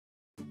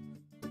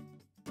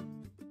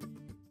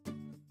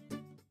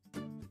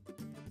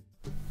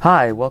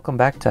Hi, welcome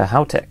back to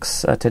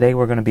HowTechs. Today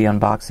we're going to be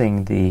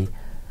unboxing the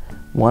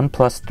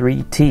OnePlus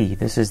 3T.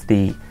 This is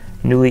the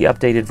newly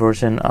updated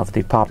version of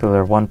the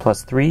popular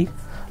OnePlus 3,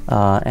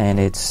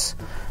 and it's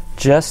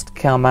just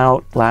come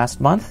out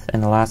last month, in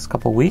the last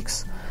couple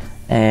weeks.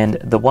 And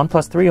the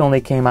OnePlus 3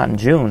 only came out in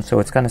June, so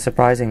it's kind of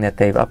surprising that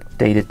they've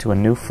updated to a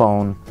new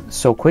phone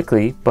so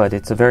quickly, but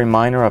it's a very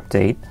minor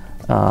update.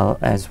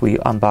 As we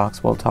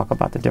unbox, we'll talk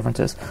about the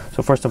differences.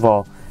 So first of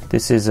all,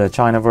 this is a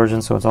China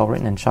version, so it's all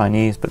written in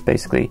Chinese, but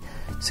basically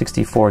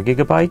 64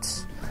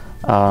 gigabytes.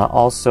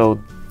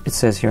 Also, it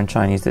says here in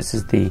Chinese, this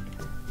is the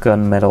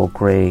gunmetal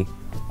gray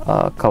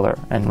color,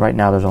 and right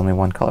now there's only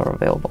one color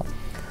available.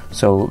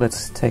 So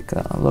let's take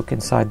a look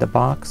inside the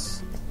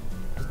box.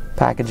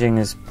 Packaging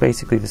is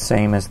basically the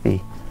same as the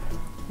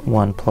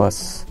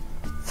OnePlus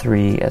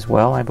 3 as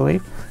well, I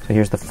believe. So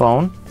here's the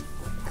phone,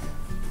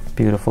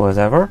 beautiful as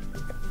ever.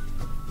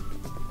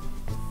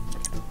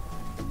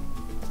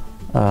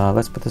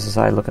 Let's put this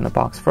aside, look in the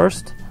box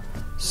first.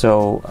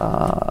 So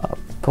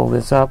pull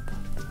this up.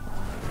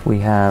 We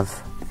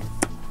have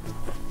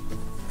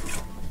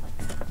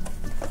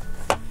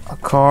a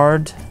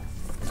card,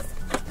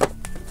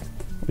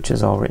 which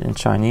is all written in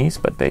Chinese,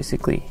 but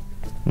basically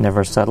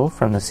never settle,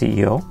 from the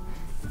CEO,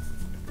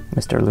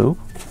 Mr. Liu.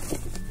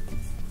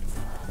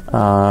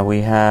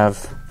 We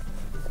have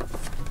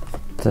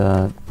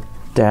the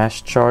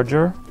dash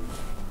charger,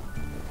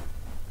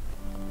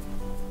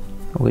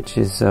 which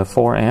is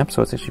 4 amps,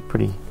 so it's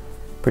actually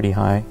pretty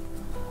high.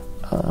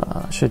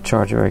 Should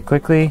charge very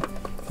quickly.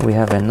 We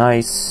have a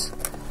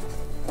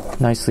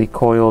nicely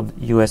coiled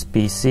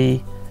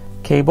USB-C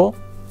cable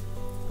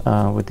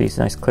with these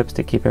nice clips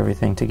to keep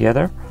everything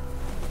together.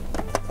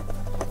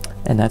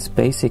 And that's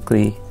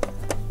basically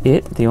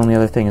it. The only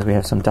other thing is we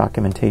have some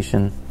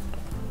documentation.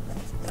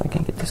 If I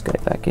can get this guy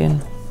back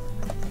in.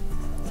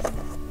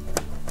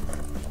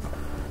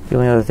 The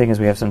only other thing is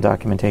we have some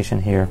documentation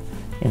here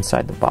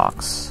inside the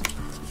box,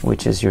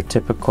 which is your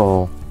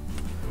typical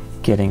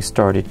getting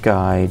started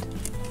guide,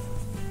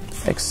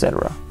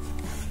 etc.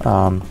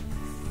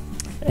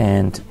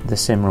 And the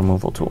SIM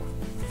removal tool.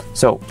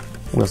 So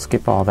we'll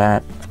skip all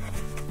that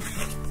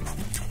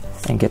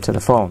and get to the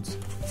phones.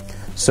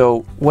 So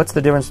what's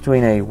the difference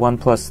between a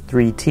OnePlus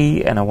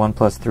 3T and a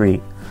OnePlus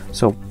 3?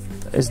 So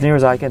as near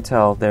as I can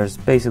tell, there's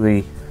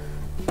basically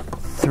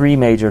 3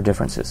 major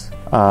differences.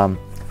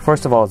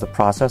 First of all is the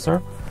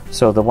processor.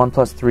 So the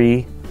OnePlus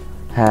 3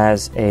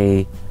 has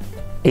a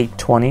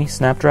 820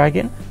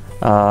 Snapdragon.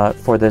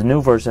 For the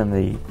new version,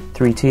 the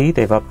 3T,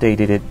 they've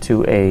updated it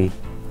to a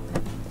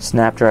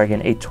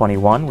Snapdragon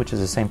 821, which is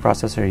the same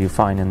processor you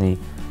find in the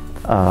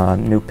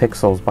new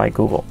Pixels by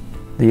Google.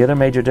 The other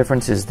major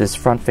difference is this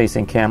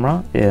front-facing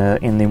camera.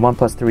 In the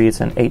OnePlus 3,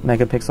 it's an 8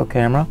 megapixel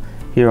camera.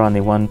 Here on the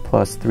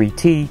OnePlus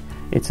 3T,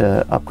 it's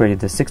upgraded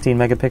to 16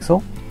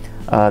 megapixel.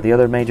 The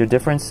other major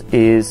difference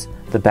is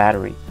the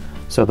battery.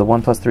 So the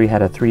OnePlus 3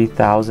 had a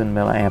 3000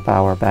 milliamp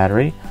hour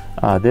battery.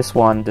 This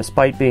one,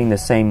 despite being the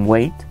same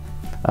weight,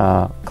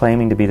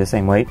 claiming to be the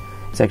same weight,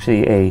 it's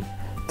actually a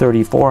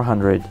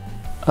 3400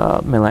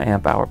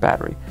 milliamp hour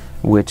battery,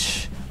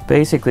 which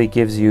basically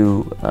gives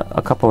you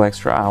a couple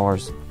extra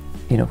hours,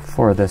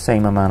 for the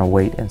same amount of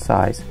weight and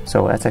size.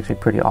 So that's actually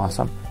pretty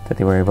awesome that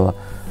they were able to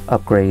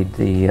upgrade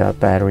the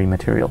battery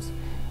materials.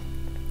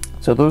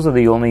 So those are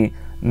the only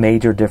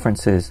major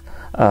differences.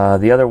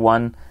 The other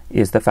one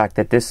is the fact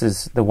that the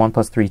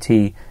OnePlus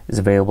 3T is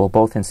available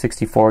both in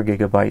 64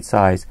 gigabyte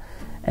size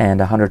and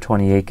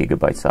 128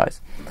 gigabyte size.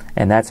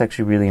 And that's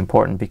actually really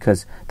important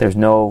because there's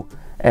no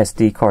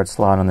SD card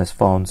slot on this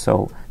phone,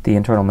 so the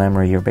internal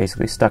memory, you're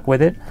basically stuck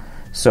with it.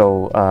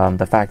 So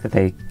the fact that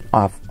they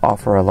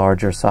offer a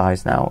larger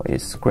size now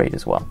is great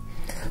as well.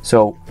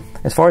 So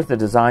as far as the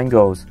design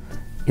goes,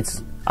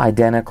 it's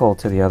identical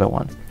to the other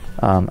one.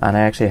 And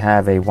I actually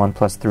have a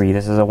OnePlus 3.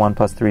 This is a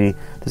OnePlus 3.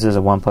 This is a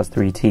OnePlus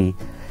 3T.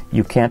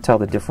 You can't tell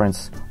the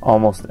difference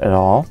almost at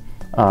all.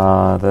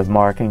 The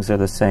markings are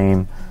the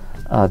same.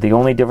 The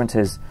only difference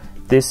is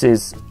this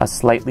is a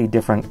slightly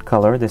different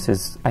color. This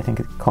is, I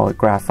think, call it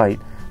graphite.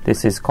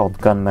 This is called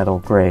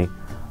gunmetal gray.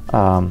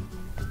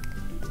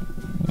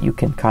 You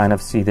can kind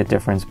of see the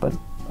difference, but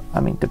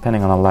I mean,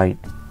 depending on the light,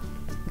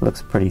 it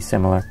looks pretty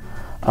similar.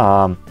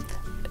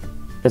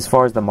 As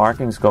far as the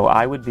markings go,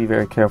 I would be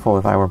very careful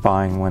if I were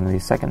buying one of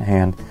these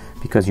secondhand,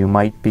 because you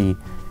might be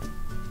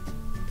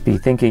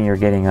thinking you're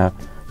getting a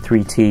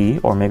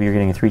 3T, or maybe you're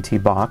getting a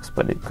 3T box,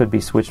 but it could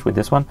be switched with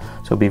this one,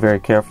 so be very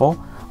careful.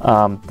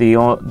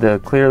 The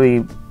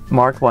clearly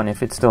marked one,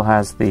 if it still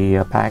has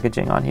the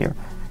packaging on here,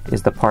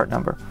 is the part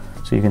number.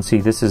 So you can see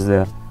this is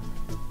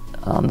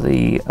on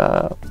the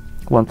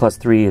OnePlus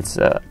 3, it's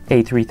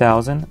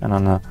A3000, and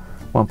on the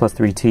OnePlus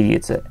 3T,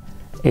 it's a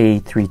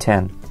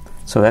A310.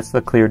 So that's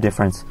the clear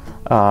difference.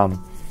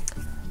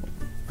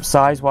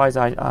 Size-wise,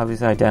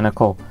 obviously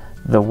identical.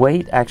 The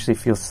weight actually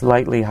feels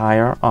slightly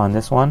higher on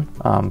this one,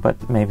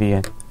 but maybe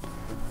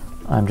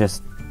I'm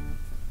just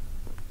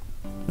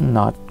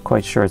not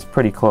quite sure. It's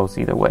pretty close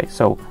either way.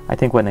 So I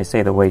think when they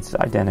say the weight's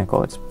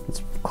identical, it's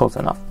close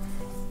enough.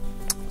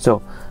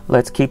 So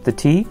let's keep the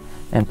T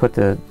and put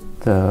the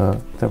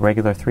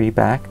regular 3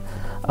 back.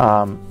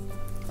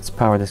 Let's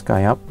power this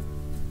guy up.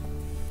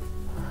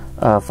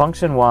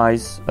 Function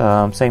wise,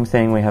 same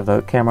thing. We have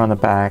the camera on the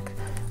back,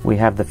 we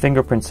have the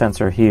fingerprint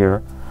sensor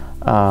here.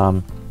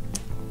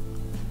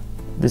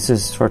 This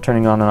is for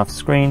turning on and off the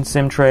screen.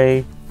 SIM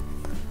tray,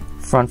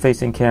 front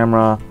facing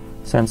camera,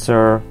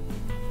 sensor.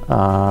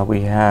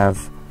 We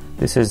have,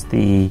 this is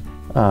the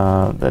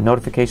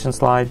notification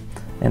slide,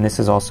 and this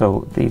is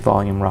also the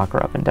volume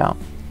rocker up and down.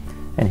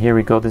 And here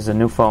we go, this is a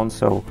new phone,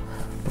 so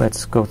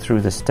let's go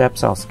through the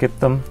steps. I'll skip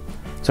them.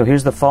 So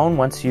here's the phone.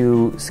 Once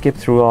you skip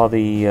through all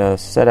the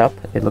setup,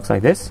 it looks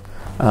like this.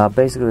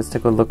 Basically, let's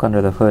take a look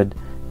under the hood.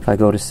 If I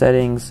go to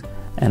settings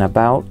and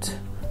about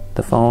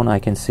the phone, I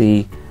can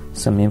see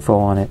some info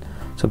on it.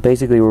 So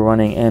basically we're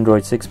running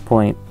Android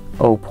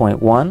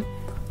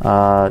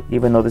 6.0.1.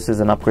 Even though this is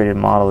an upgraded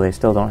model, they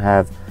still don't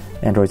have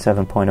Android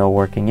 7.0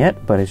 working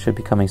yet, but it should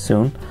be coming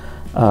soon.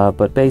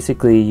 But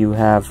basically you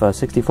have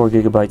 64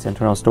 gigabytes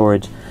internal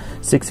storage,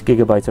 6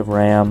 gigabytes of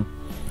RAM,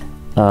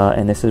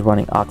 and this is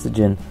running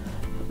Oxygen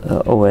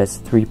OS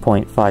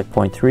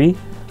 3.5.3.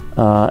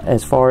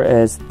 As far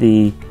as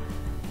the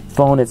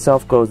phone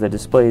itself goes, the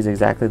display is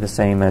exactly the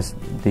same as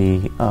the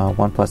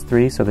OnePlus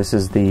 3. So this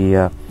is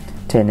the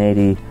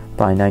 1080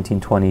 by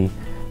 1920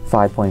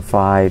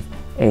 5.5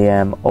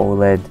 AM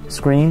OLED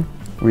screen.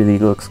 Really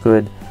looks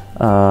good.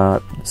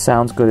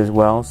 Sounds good as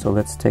well. So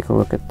let's take a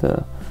look at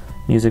the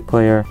music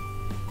player.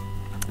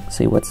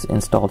 See what's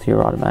installed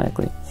here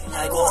automatically.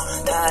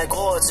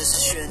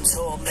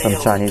 Some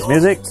Chinese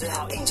music.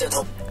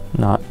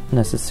 Not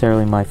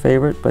necessarily my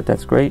favorite, but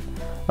that's great.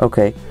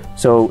 Okay,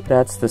 so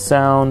that's the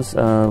sounds.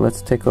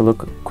 Let's take a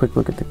quick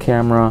look at the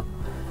camera.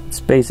 It's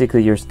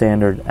basically your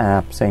standard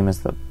app, same as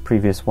the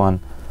previous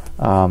one.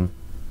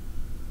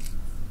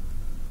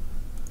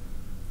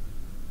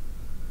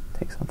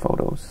 Take some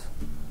photos.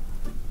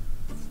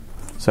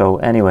 So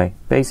anyway,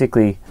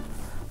 basically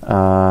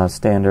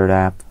standard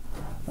app,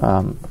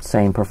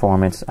 same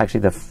performance.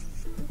 Actually, the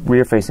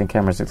rear-facing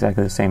camera is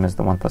exactly the same as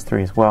the OnePlus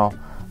 3 as well,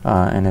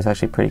 and it's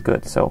actually pretty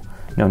good, so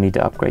no need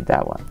to upgrade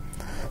that one.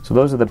 So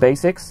those are the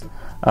basics.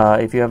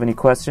 If you have any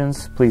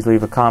questions, please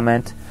leave a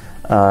comment.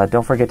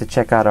 Don't forget to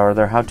check out our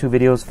other how-to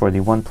videos for the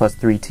OnePlus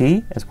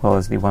 3T as well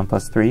as the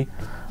OnePlus 3.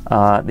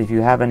 If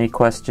you have any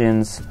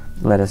questions,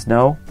 let us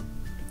know.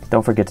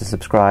 Don't forget to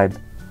subscribe,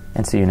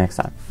 and see you next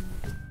time.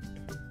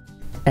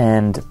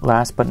 And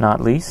last but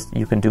not least,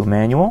 you can do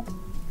manual.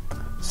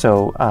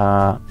 So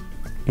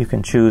you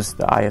can choose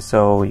the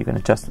ISO, you can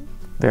adjust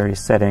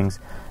various settings,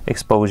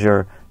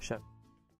 exposure,